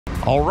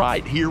All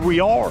right, here we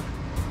are.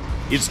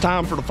 It's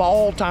time for the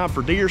fall, time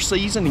for deer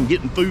season and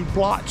getting food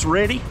plots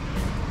ready.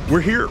 We're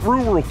here at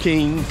Rural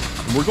King,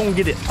 and we're gonna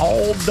get it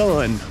all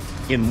done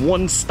in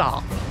one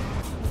stop.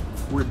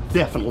 We're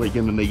definitely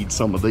gonna need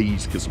some of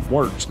these because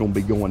work's gonna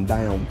be going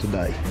down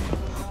today.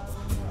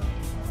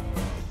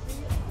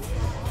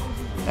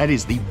 That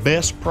is the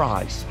best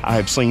price I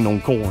have seen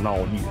on corn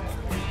all year.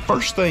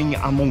 First thing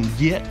I'm gonna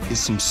get is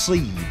some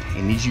seed,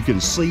 and as you can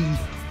see,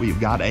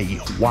 we've got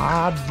a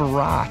wide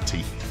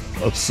variety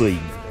of seed.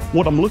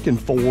 What I'm looking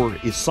for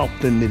is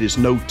something that is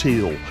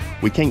no-till.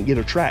 We can't get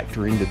a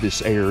tractor into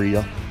this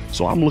area,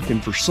 so I'm looking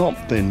for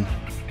something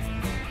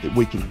that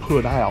we can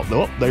put out.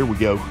 Oh, there we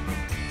go.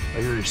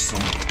 There is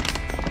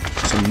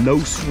some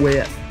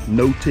no-sweat,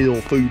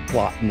 no-till food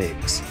plot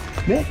mix.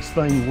 Next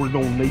thing we're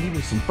gonna need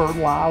is some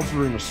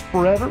fertilizer and a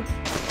spreader.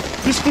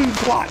 This food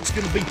plot's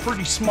gonna be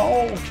pretty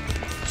small,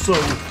 so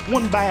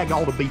one bag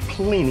ought to be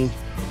plenty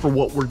for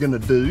what we're gonna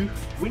do.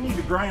 We need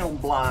a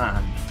ground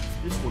blind.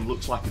 This one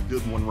looks like a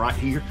good one right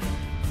here.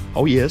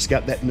 Oh yeah, it's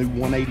got that new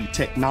 180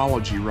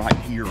 technology right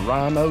here,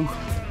 Rhino.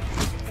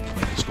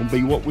 It's gonna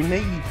be what we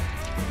need.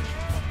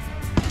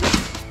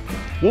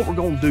 What we're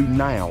gonna do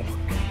now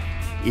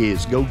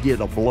is go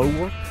get a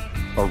blower,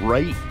 a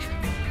rake,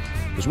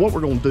 because what we're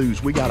gonna do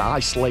is we got an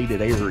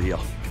isolated area.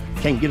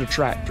 Can't get a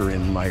tractor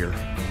in there.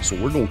 So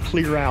we're gonna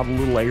clear out a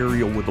little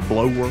area with a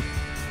blower,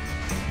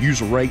 use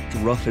a rake to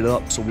rough it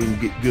up so we can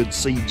get good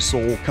seed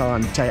soil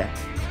contact.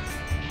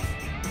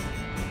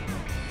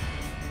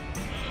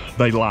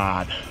 They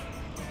lied.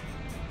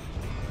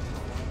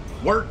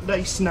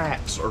 Workday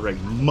snacks are a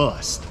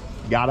must.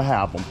 Gotta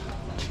have them.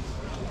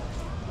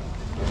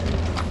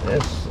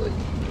 Let's see.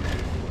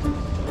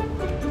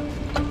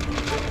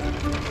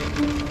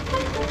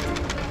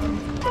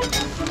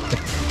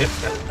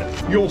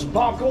 You want some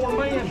popcorn,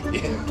 man?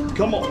 Yeah.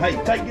 Come on,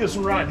 hey, take this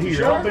one right here.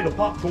 Sure. I'll be the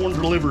popcorn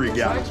delivery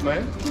guy. Thanks,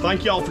 man.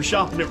 Thank y'all for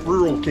shopping at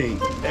Rural King.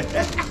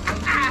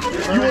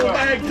 You want a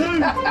bag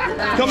too?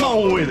 Come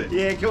on with it.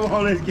 Yeah, come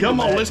on, let's get Come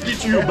on, let's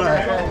get you a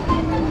bag.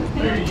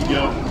 There you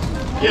go.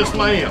 Yes,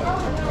 ma'am.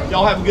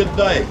 Y'all have a good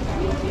day.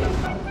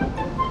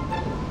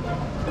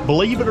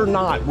 Believe it or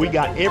not, we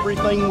got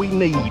everything we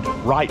need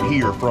right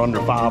here for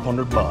under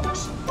 500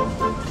 bucks.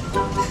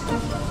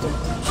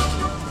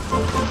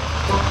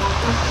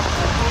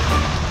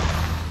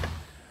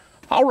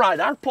 All right,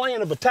 our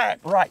plan of attack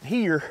right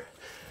here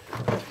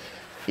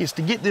is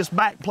to get this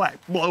backpack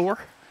blower,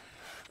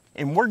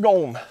 and we're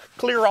going to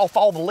clear off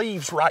all the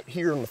leaves right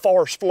here on the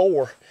forest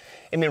floor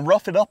and then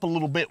rough it up a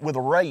little bit with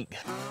a rake,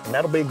 and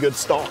that'll be a good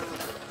start.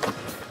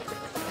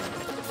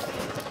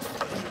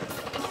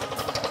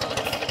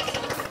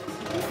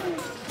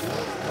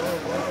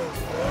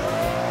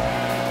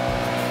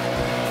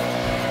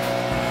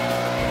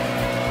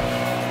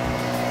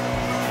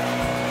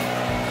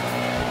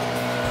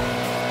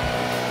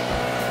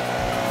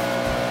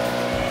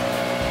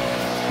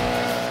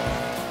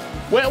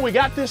 Well, we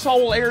got this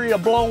whole area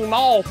blown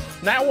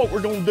off. Now what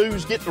we're gonna do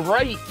is get the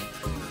rake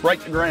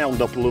the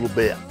ground up a little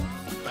bit.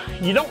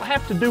 You don't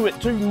have to do it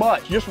too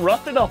much, just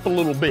rough it up a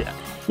little bit.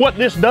 What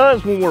this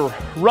does when we're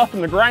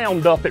roughing the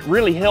ground up, it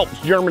really helps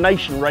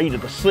germination rate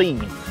of the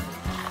seed.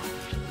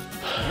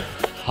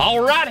 All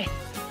righty,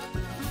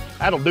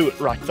 that'll do it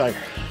right there.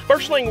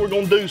 First thing we're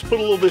gonna do is put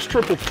a little of this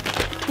triple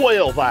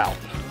 12 out.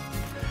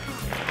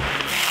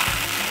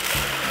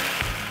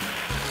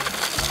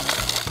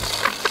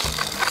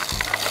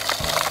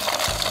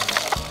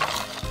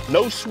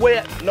 No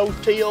sweat, no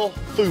till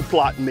food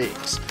plot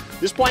mix.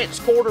 This plant's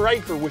 1/4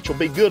 acre, which will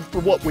be good for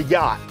what we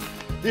got.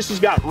 This has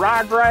got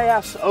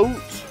ryegrass,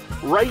 oats,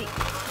 rake,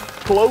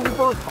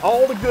 clover,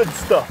 all the good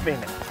stuff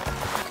in it.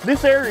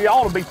 This area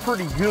ought to be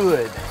pretty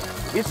good.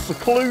 It's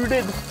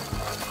secluded.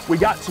 We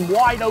got some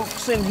white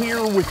oaks in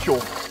here, which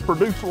will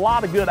produce a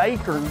lot of good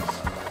acorns.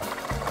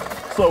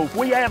 So if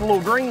we add a little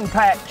green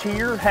patch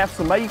here, have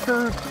some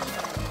acres,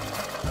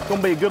 it's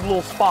gonna be a good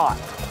little spot.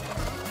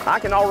 I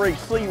can already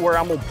see where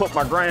I'm gonna put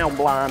my ground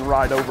blind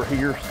right over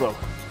here, so.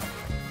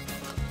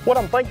 What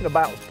I'm thinking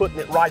about is putting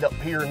it right up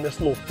here in this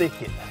little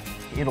thicket.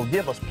 It'll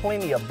give us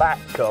plenty of back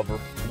cover.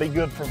 Be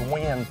good for the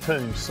wind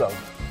too, so.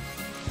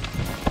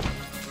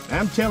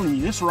 I'm telling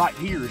you, this right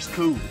here is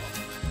cool.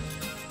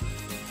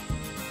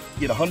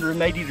 Get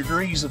 180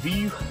 degrees of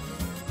view,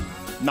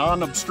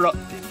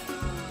 non-obstructed.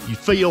 You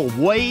feel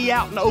way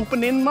out in the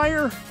open in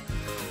there,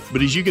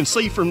 but as you can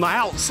see from the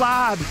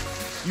outside,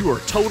 you are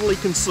totally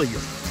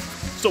concealed.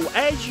 So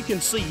as you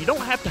can see, you don't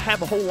have to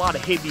have a whole lot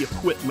of heavy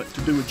equipment to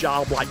do a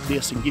job like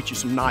this and get you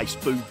some nice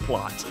food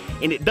plots.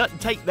 And it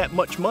doesn't take that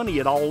much money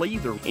at all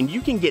either. And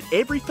you can get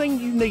everything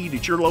you need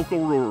at your local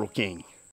Rural King.